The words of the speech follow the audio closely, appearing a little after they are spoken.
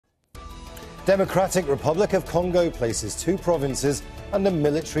Democratic Republic of Congo places 2 provinces under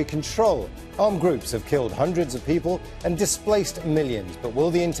military control. Armed groups have killed hundreds of people and displaced millions. But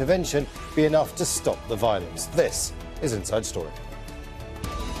will the intervention be enough to stop the violence? This is Inside Story.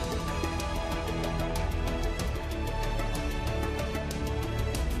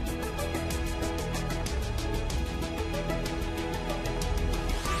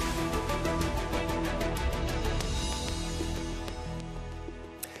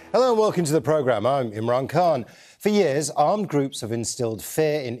 Hello and welcome to the programme. I'm Imran Khan. For years, armed groups have instilled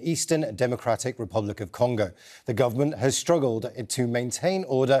fear in Eastern Democratic Republic of Congo. The government has struggled to maintain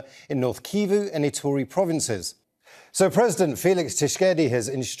order in North Kivu and Ituri provinces. So President Felix Tshisekedi has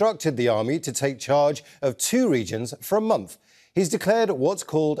instructed the army to take charge of 2 regions for a month. He's declared what's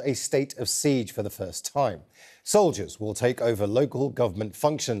called a state of siege for the first time. Soldiers will take over local government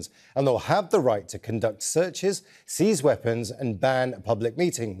functions and they'll have the right to conduct searches, seize weapons and ban public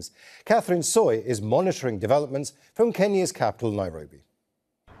meetings. Catherine Soy is monitoring developments from Kenya's capital, Nairobi.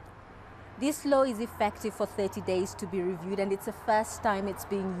 This law is effective for 30 days to be reviewed, and it's the first time it's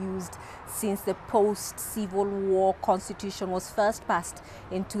being used since the post-Civil War constitution was first passed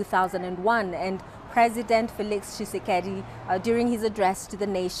in 2001. And President Felix Tshisekedi, during his address to the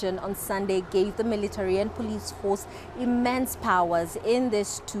nation on Sunday, gave the military and police force immense powers in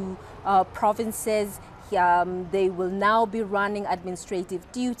these 2 provinces. They will now be running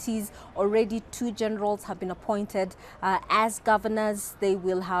administrative duties. Already 2 generals have been appointed as governors. They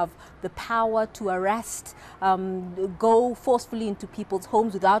will have the power to arrest, go forcefully into people's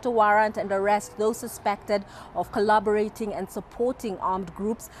homes without a warrant and arrest those suspected of collaborating and supporting armed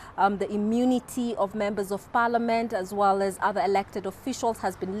groups. The immunity of members of parliament as well as other elected officials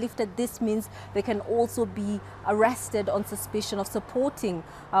has been lifted. This means they can also be arrested on suspicion of supporting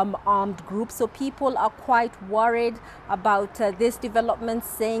armed groups. So people are quite worried about this development,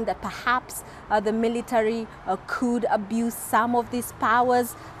 saying that perhaps the military could abuse some of these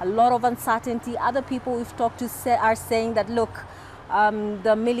powers. A lot of uncertainty. Other people we've talked to are saying that, look,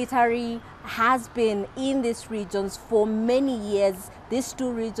 the military has been in these regions for many years. These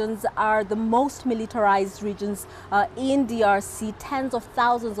 2 regions are the most militarized regions in DRC. Tens of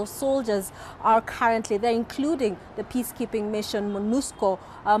thousands of soldiers are currently there, including the peacekeeping mission MONUSCO,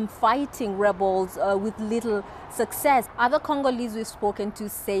 fighting rebels with little success. Other Congolese we've spoken to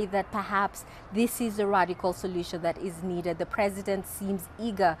say that perhaps this is a radical solution that is needed. The president seems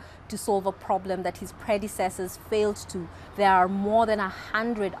eager to solve a problem that his predecessors failed to. There are more than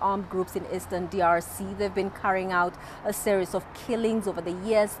 100 armed groups in Eastern DRC. They've been carrying out a series of killings over the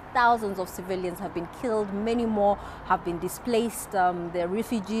years. Thousands of civilians have been killed. Many more have been displaced. There are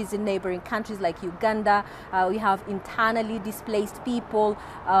refugees in neighboring countries like Uganda. We have internally displaced people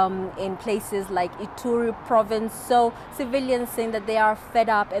in places like Ituri province. So civilians saying that they are fed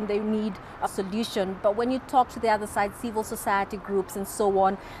up and they need a solution. But when you talk to the other side, civil society groups and so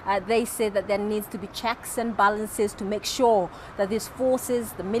on, they say that there needs to be checks and balances to make sure that these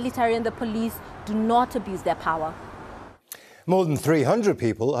forces, the military and the police, do not abuse their power. More than 300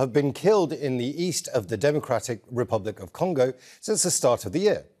 people have been killed in the east of the Democratic Republic of Congo since the start of the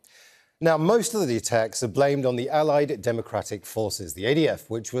year. Now, most of the attacks are blamed on the Allied Democratic Forces, the ADF,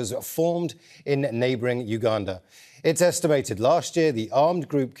 which was formed in neighbouring Uganda. It's estimated last year the armed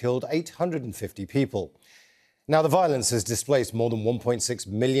group killed 850 people. Now, the violence has displaced more than 1.6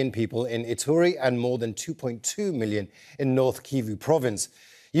 million people in Ituri and more than 2.2 million in North Kivu province.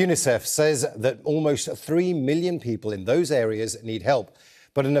 UNICEF says that almost 3 million people in those areas need help.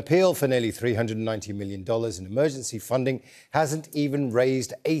 But an appeal for nearly $390 million in emergency funding hasn't even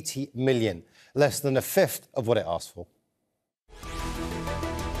raised $80 million, less than a fifth of what it asked for.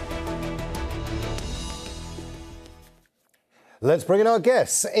 Let's bring in our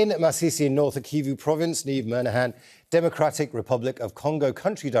guests. In Masisi, North Kivu province, Niamh Murnaghan, Democratic Republic of Congo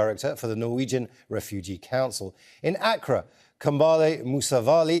Country Director for the Norwegian Refugee Council. In Accra, Kambale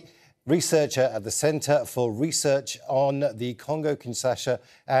Musavuli, researcher at the Centre for Research on the Congo-Kinshasa,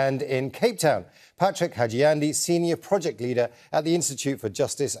 and in Cape Town, Patrick Hajayandi, Senior Project Leader at the Institute for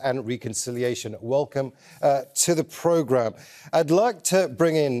Justice and Reconciliation. Welcome to the programme. I'd like to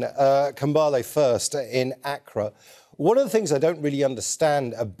bring in Kambale first in Accra. One of the things I don't really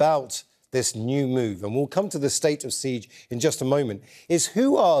understand about this new move, and we'll come to the state of siege in just a moment, is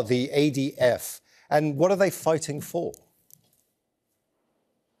who are the ADF and what are they fighting for?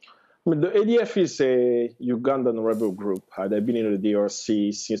 The ADF is a Ugandan rebel group. They've been in the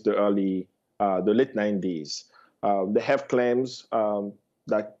DRC since the late 90s. They have claims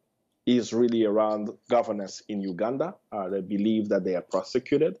that is really around governance in Uganda. They believe that they are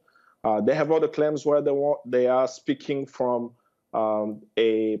prosecuted. They have other claims where they are speaking from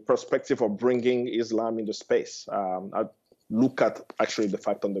a perspective of bringing Islam into space. I look at actually the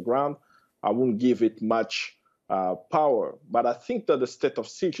fact on the ground. I wouldn't give it much power, but I think that the state of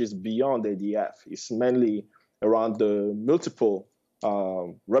siege is beyond ADF. It's mainly around the multiple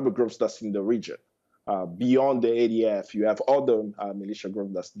rebel groups that's in the region. Beyond the ADF, you have other militia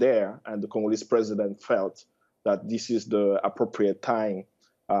groups that's there, and the Congolese president felt that this is the appropriate time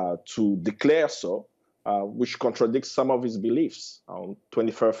to declare so, which contradicts some of his beliefs. On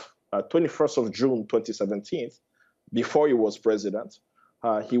 21st of June 2017, before he was president,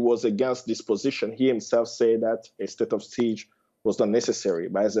 he was against this position. He himself said that a state of siege was not necessary,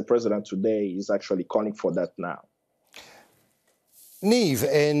 but as a president today, he's actually calling for that now. Niamh,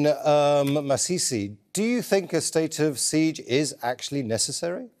 in Masisi, do you think a state of siege is actually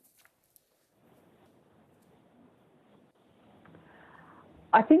necessary?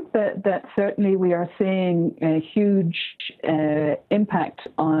 I think that certainly we are seeing a huge impact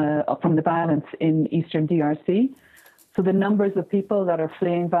from the violence in eastern DRC. So the numbers of people that are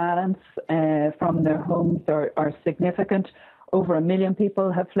fleeing violence from their homes are significant. Over 1 million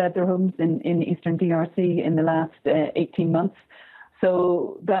people have fled their homes in eastern DRC in the last 18 months.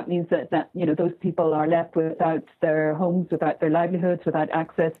 So that means that those people are left without their homes, without their livelihoods, without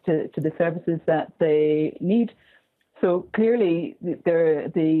access to the services that they need. So clearly,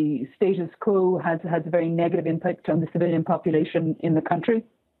 the status quo has a very negative impact on the civilian population in the country.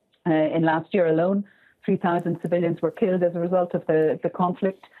 In last year alone, 3,000 civilians were killed as a result of the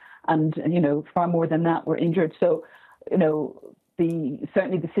conflict, and far more than that were injured. So,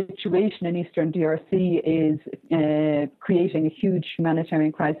 certainly the situation in eastern DRC is creating a huge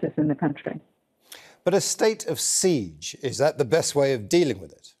humanitarian crisis in the country. But a state of siege, is that the best way of dealing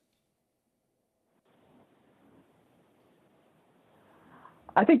with it?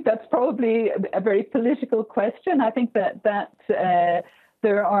 I think that's probably a very political question. I think that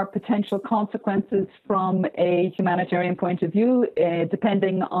there are potential consequences from a humanitarian point of view,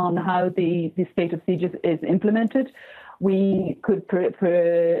 depending on how the state of siege is implemented. We could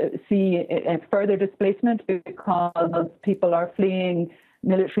see a further displacement because people are fleeing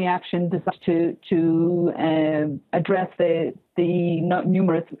military action designed to address the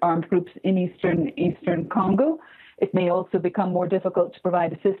numerous armed groups in eastern Congo. It may also become more difficult to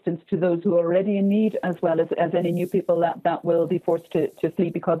provide assistance to those who are already in need, as well as any new people that will be forced to flee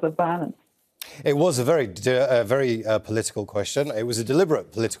because of violence. It was a very political question. It was a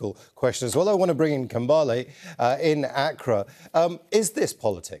deliberate political question as well. I want to bring in Kambale in Accra. Is this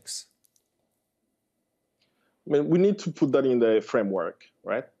politics? I mean, we need to put that in the framework,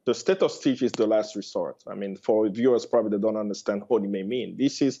 right? The state of siege is the last resort. I mean, for viewers probably they don't understand what it may mean.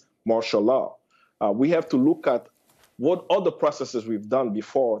 This is martial law. We have to look at what other processes we've done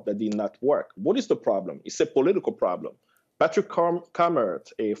before that did not work. What is the problem? It's a political problem. Patrick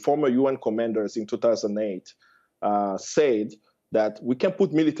Cammaert, a former UN commander in 2008, said that we can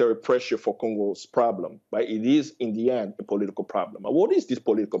put military pressure for Congo's problem, but it is, in the end, a political problem. What is this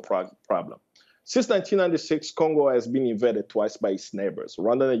political problem? Since 1996, Congo has been invaded twice by its neighbors,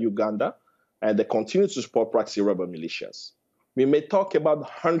 Rwanda and Uganda, and they continue to support proxy rebel militias. We may talk about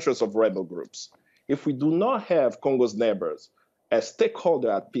hundreds of rebel groups. If we do not have Congo's neighbors as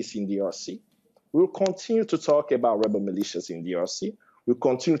stakeholders at peace in DRC, we'll continue to talk about rebel militias in DRC. We'll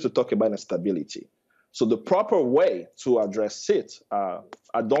continue to talk about instability. So the proper way to address it,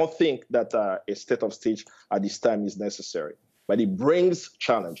 I don't think that a state of siege at this time is necessary, but it brings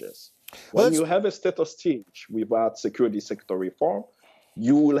challenges. When you have a state of siege without security sector reform,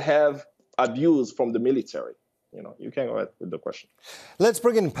 you will have abuse from the military. You can go ahead with the question. Let's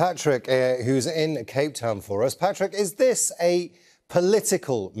bring in Patrick, who's in Cape Town for us. Patrick, is this a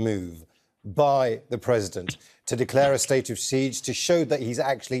political move by the president to declare a state of siege to show that he's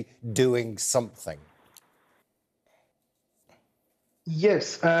actually doing something?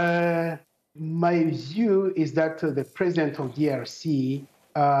 Yes. My view is that the president of DRC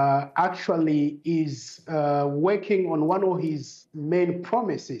actually is working on one of his main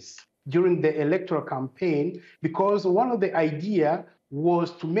promises during the electoral campaign, because one of the idea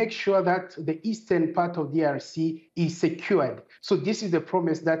was to make sure that the eastern part of DRC is secured. So this is the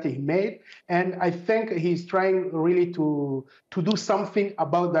promise that he made, and I think he's trying really to do something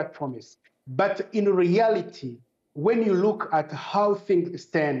about that promise. But in reality, when you look at how things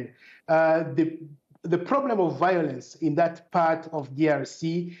stand, the problem of violence in that part of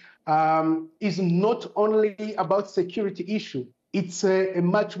DRC is not only about security issue. It's a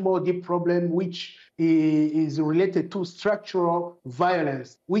much more deep problem, which is related to structural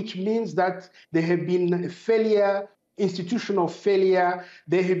violence, which means that there have been failure, institutional failure.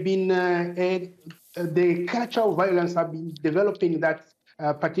 There have been the culture of violence have been developing in that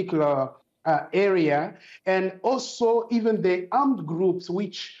particular area, and also even the armed groups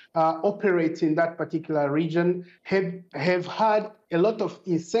which operate in that particular region have had a lot of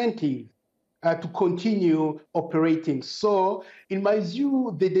incentive to continue operating. So in my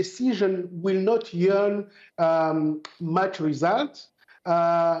view, the decision will not yield much result,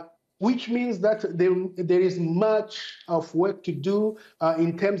 which means that there is much of work to do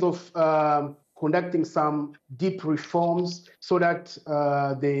in terms of conducting some deep reforms so that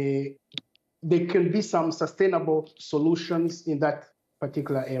there can be some sustainable solutions in that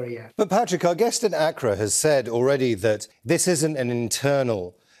particular area. But Patrick, our guest in Accra has said already that this isn't an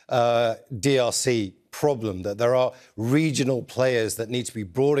internal DRC problem, that there are regional players that need to be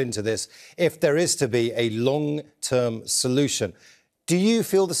brought into this if there is to be a long-term solution. Do you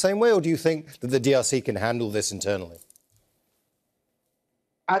feel the same way, or do you think that the DRC can handle this internally?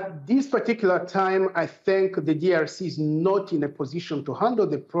 At this particular time, I think the DRC is not in a position to handle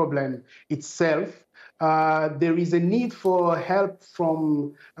the problem itself. There is a need for help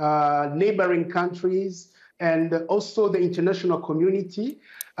from neighboring countries and also the international community.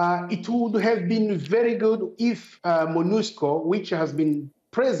 It would have been very good if MONUSCO, which has been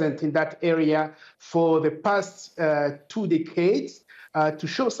present in that area for the past 2 decades, to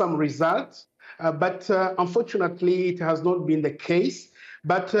show some results. But unfortunately, it has not been the case.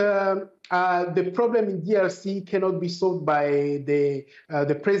 But the problem in DRC cannot be solved by the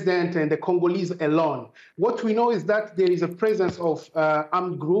president and the Congolese alone. What we know is that there is a presence of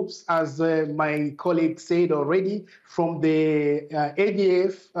armed groups, as my colleague said already, from the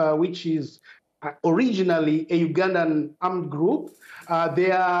ADF, which is originally a Ugandan armed group.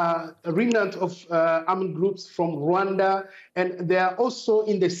 There are a remnant of armed groups from Rwanda, and they are also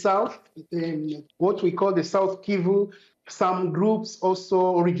in the south, in what we call the South Kivu. Some groups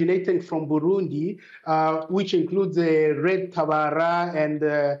also originating from Burundi, which includes the Red Tabara and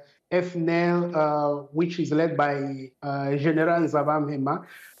FNL, which is led by General Nzabamhema.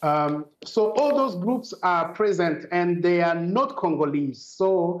 So all those groups are present and they are not Congolese.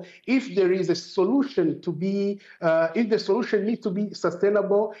 So if there is a solution to be, if the solution needs to be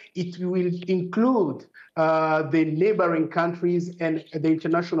sustainable, it will include the neighboring countries and the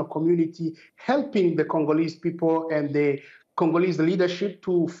international community helping the Congolese people and the Congolese leadership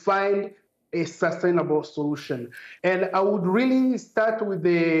to find a sustainable solution. And I would really start with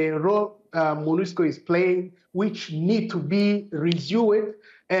the role MONUSCO is playing, which need to be reviewed.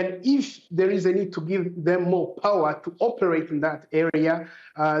 And if there is a need to give them more power to operate in that area,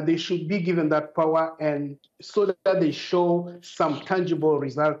 they should be given that power, and so that they show some tangible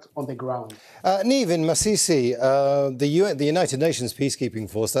result on the ground. Niamh, in Masisi, the United Nations peacekeeping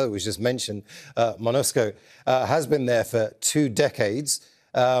force that was just mentioned, MONUSCO, has been there for 2 decades,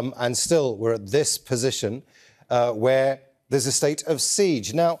 and still we're at this position where there's a state of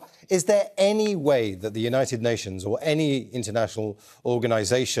siege. Now, is there any way that the United Nations or any international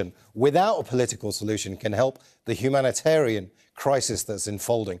organisation, without a political solution, can help the humanitarian crisis that's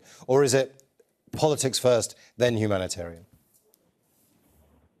unfolding? Or is it politics first, then humanitarian?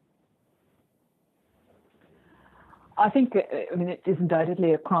 I think, I mean, it is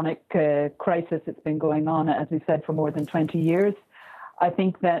undoubtedly a chronic crisis. It's been going on, as we said, for more than 20 years. I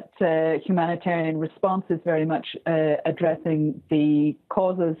think that humanitarian response is very much addressing the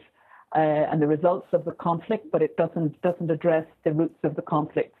causes and the results of the conflict, but it doesn't address the roots of the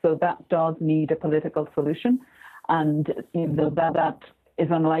conflict. So that does need a political solution, and that is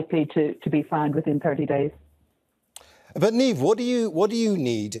unlikely to be found within 30 days. But Niamh, what do you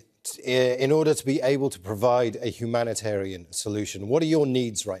need in order to be able to provide a humanitarian solution? What are your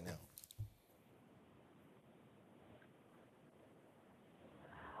needs right now?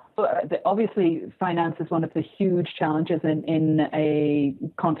 Obviously, finance is one of the huge challenges in a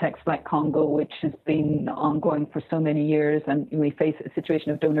context like Congo, which has been ongoing for so many years, and we face a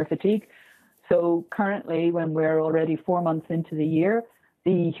situation of donor fatigue. So currently, when we're already 4 months into the year,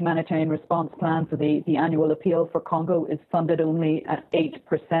 the humanitarian response plan for the annual appeal for Congo is funded only at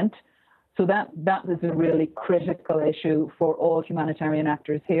 8%. So that is a really critical issue for all humanitarian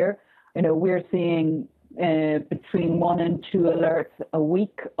actors here. You know, we're seeing between 1 and 2 alerts a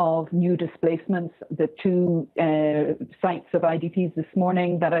week of new displacements. The 2 sites of IDPs this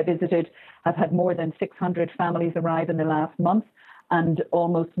morning that I visited have had more than 600 families arrive in the last month, and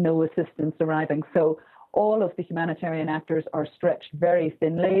almost no assistance arriving. So all of the humanitarian actors are stretched very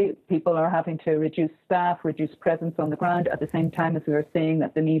thinly. People are having to reduce staff, reduce presence on the ground, at the same time as we are seeing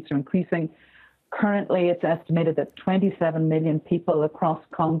that the needs are increasing. Currently, it's estimated that 27 million people across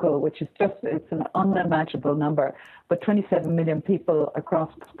Congo, which is it's an unimaginable number, but 27 million people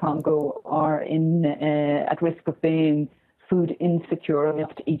across Congo are at risk of being food insecure,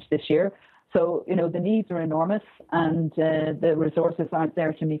 enough to eat this year. So, the needs are enormous and the resources aren't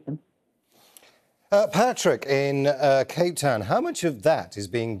there to meet them. Patrick, in Cape Town, how much of that is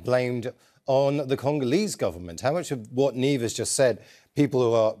being blamed on the Congolese government? How much of what Niamh has just said, people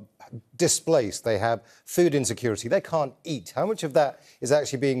who are displaced, they have food insecurity, they can't eat, how much of that is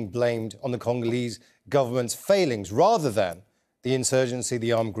actually being blamed on the Congolese government's failings rather than the insurgency,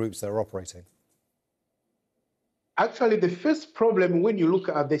 the armed groups that are operating? Actually, the first problem when you look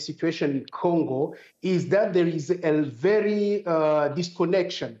at the situation in Congo is that there is a very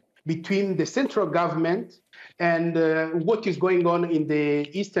disconnection between the central government and what is going on in the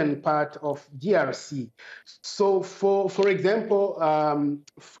eastern part of DRC. So, for example,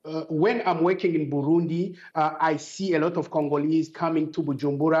 when I'm working in Burundi, I see a lot of Congolese coming to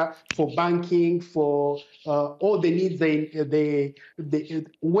Bujumbura for banking, for all the needs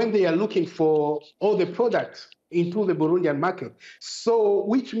when they are looking for all the products into the Burundian market. So,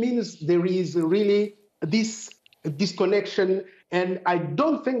 which means there is really this disconnection. And I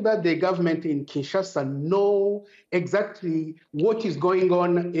don't think that the government in Kinshasa know exactly what is going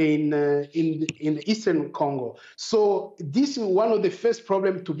on in Eastern Congo. So this is one of the first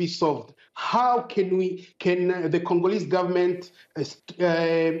problems to be solved. How can the Congolese government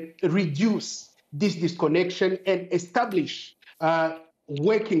reduce this disconnection and establish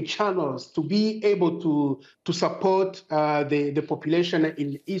working channels to be able to support the population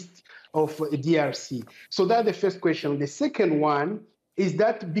in the east of DRC? So that's the first question. The second one is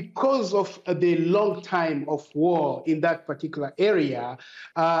that because of the long time of war in that particular area,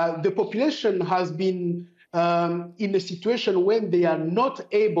 the population has been in a situation when they are not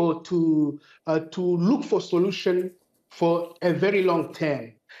able to look for solution for a very long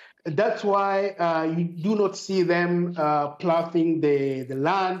term. That's why you do not see them plowing the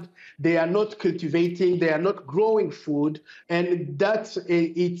land. They are not cultivating. They are not growing food. And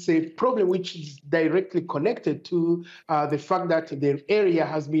it's a problem which is directly connected to the fact that the area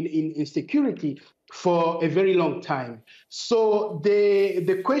has been in insecurity for a very long time. So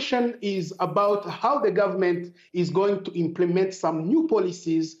the question is about how the government is going to implement some new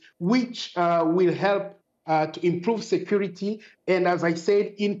policies which will help to improve security, and as I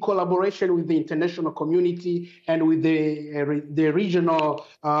said, in collaboration with the international community and with the regional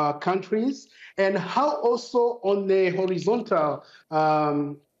countries, and how also on the horizontal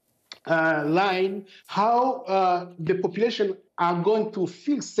line, how the population are going to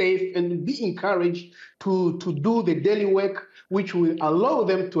feel safe and be encouraged to do the daily work, which will allow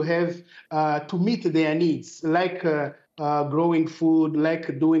them to have to meet their needs, like growing food,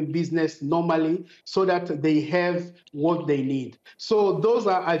 like doing business normally, so that they have what they need. So those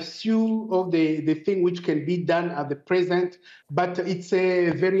are a few of the things which can be done at the present, but it's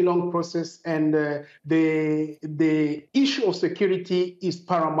a very long process, and the issue of security is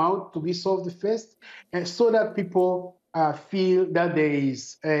paramount to be solved first, and so that people feel that there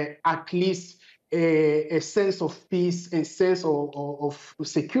is at least a sense of peace and sense of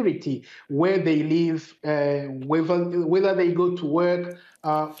security where they live, whether they go to work,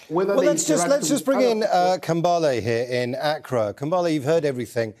 whether well, they let's just bring in Kambale here in Accra. Kambale, you've heard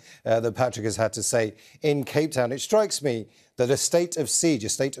everything that Patrick has had to say in Cape Town. It strikes me that a state of siege, a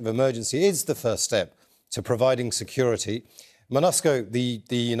state of emergency, is the first step to providing security. MONUSCO,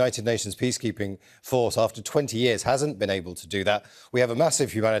 the United Nations peacekeeping force, after 20 years, hasn't been able to do that. We have a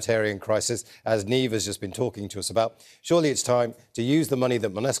massive humanitarian crisis, as Niamh has just been talking to us about. Surely it's time to use the money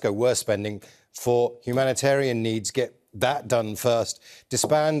that MONUSCO were spending for humanitarian needs, get that done first,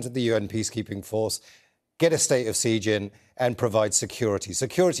 disband the UN peacekeeping force, get a state of siege in, and provide security.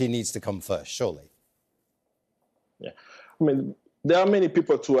 Security needs to come first, surely. Yeah, I mean, there are many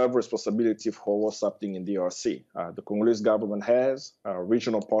people to have responsibility for what's happening in DRC. The Congolese government has,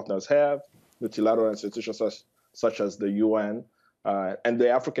 regional partners have, multilateral institutions such as the UN and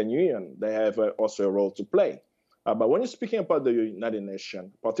the African Union, they have also a role to play. But when you're speaking about the United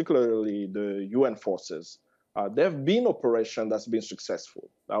Nations, particularly the UN forces, there have been operations that's been successful.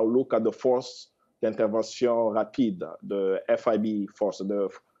 I'll look at the force d'intervention rapide, the FIB force, the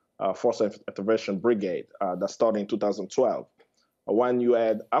Force Intervention Brigade that started in 2012. When you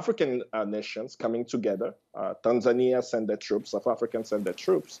had African nations coming together, Tanzania sent their troops, South Africa sent their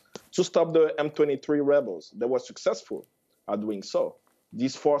troops to stop the M23 rebels. They were successful at doing so.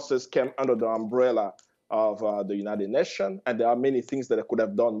 These forces came under the umbrella of the United Nations, and there are many things that they could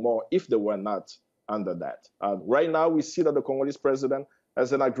have done more if they were not under that. Right now, we see that the Congolese president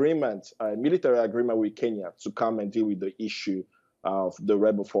as an agreement, a military agreement with Kenya to come and deal with the issue of the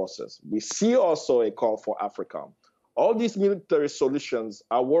rebel forces. We see also a call for Africa. All these military solutions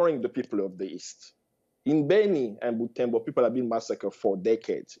are worrying the people of the East. In Beni and Butembo, people have been massacred for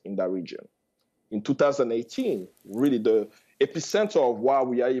decades in that region. In 2018, really the epicenter of why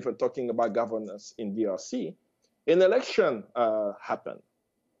we are even talking about governance in DRC, an election happened.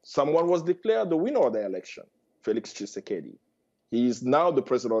 Someone was declared the winner of the election, Felix Tshisekedi. He is now the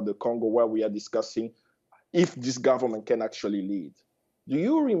president of the Congo, where we are discussing if this government can actually lead. Do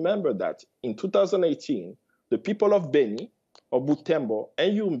you remember that in 2018, the people of Beni, of Butembo,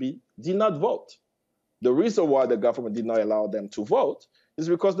 and Yumbi did not vote? The reason why the government did not allow them to vote is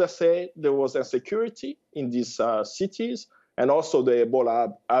because they say there was insecurity in these cities and also the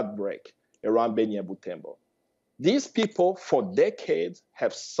Ebola outbreak around Beni and Butembo. These people, for decades,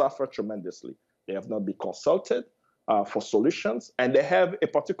 have suffered tremendously. They have not been consulted for solutions, and they have a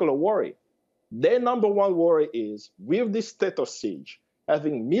particular worry. Their number one worry is, with this state of siege,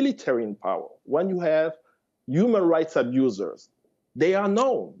 having military in power, when you have human rights abusers, they are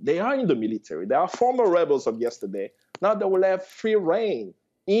known. They are in the military. They are former rebels of yesterday. Now they will have free reign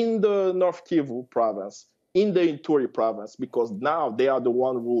in the North Kivu province, in the Ituri province, because now they are the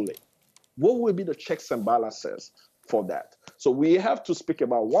one ruling. What will be the checks and balances for that? So we have to speak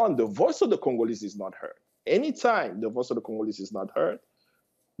about, one, the voice of the Congolese is not heard. Anytime the voice of the Congolese is not heard,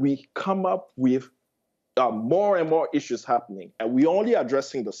 we come up with more and more issues happening, and we're only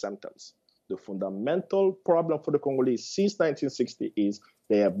addressing the symptoms. The fundamental problem for the Congolese since 1960 is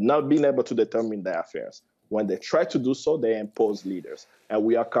they have not been able to determine their affairs. When they try to do so, they impose leaders. And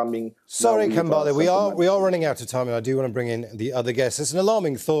we are coming... Sorry, Kambale, we are running out of time, and I do want to bring in the other guests. It's an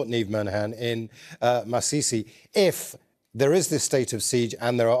alarming thought, Niamh Murnaghan, in Masisi. If there is this state of siege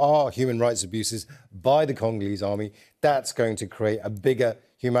and there are human rights abuses by the Congolese army, that's going to create a bigger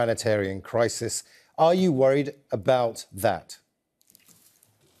humanitarian crisis. Are you worried about that?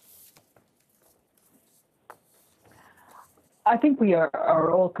 I think we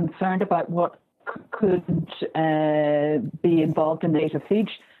are all concerned about what could be involved in the state of siege.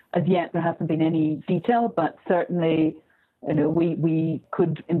 As yet, there hasn't been any detail, but certainly, we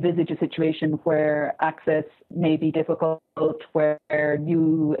could envisage a situation where access may be difficult, where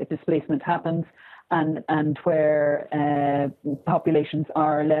new displacement happens, and where populations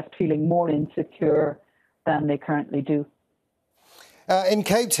are left feeling more insecure than they currently do. In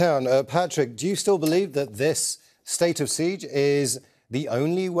Cape Town, Patrick, do you still believe that this state of siege is the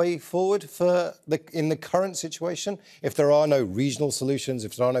only way forward in the current situation, if there are no regional solutions,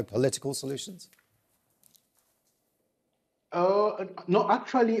 if there are no political solutions? No,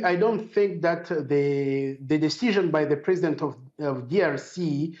 actually, I don't think that the decision by the president of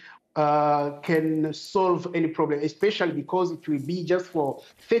DRC can solve any problem, especially because it will be just for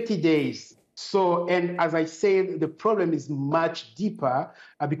 30 days. So, and as I said, the problem is much deeper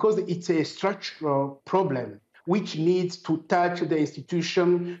because it's a structural problem which needs to touch the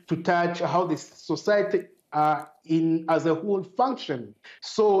institution, to touch how the society as a whole function.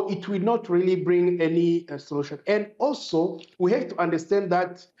 So it will not really bring any solution. And also, we have to understand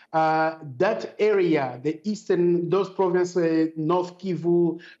that that area, the eastern, those provinces, North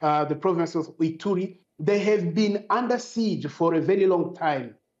Kivu, the province of Ituri, they have been under siege for a very long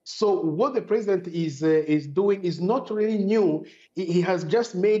time. So what the president is doing is not really new. He has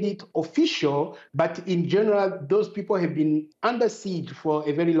just made it official, but in general, those people have been under siege for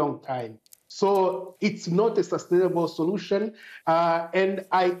a very long time. So it's not a sustainable solution. And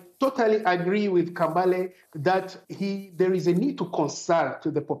I totally agree with Kambale that there is a need to consult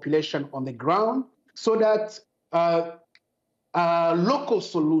the population on the ground so that local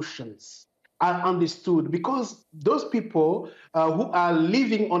solutions are understood, because those people who are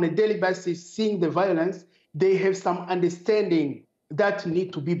living on a daily basis, seeing the violence, they have some understanding that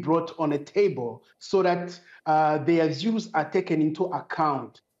need to be brought on a table so that their views are taken into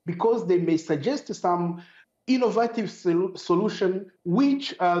account, because they may suggest some innovative solution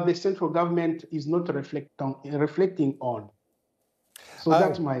which the central government is not reflecting on. So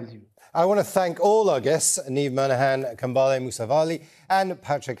that's my view. I want to thank all our guests, Niamh Murnaghan, Kambale Musavuli and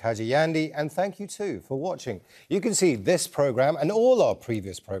Patrick Hajayandi, and thank you too for watching. You can see this programme and all our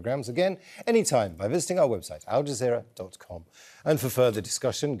previous programmes again anytime by visiting our website, aljazeera.com. And for further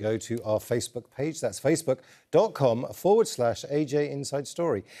discussion, go to our Facebook page. That's facebook.com/AJ Inside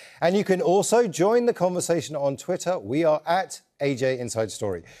Story. And you can also join the conversation on Twitter. We are at AJ Inside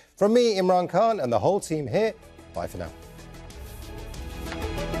Story. From me, Imran Khan, and the whole team here, bye for now.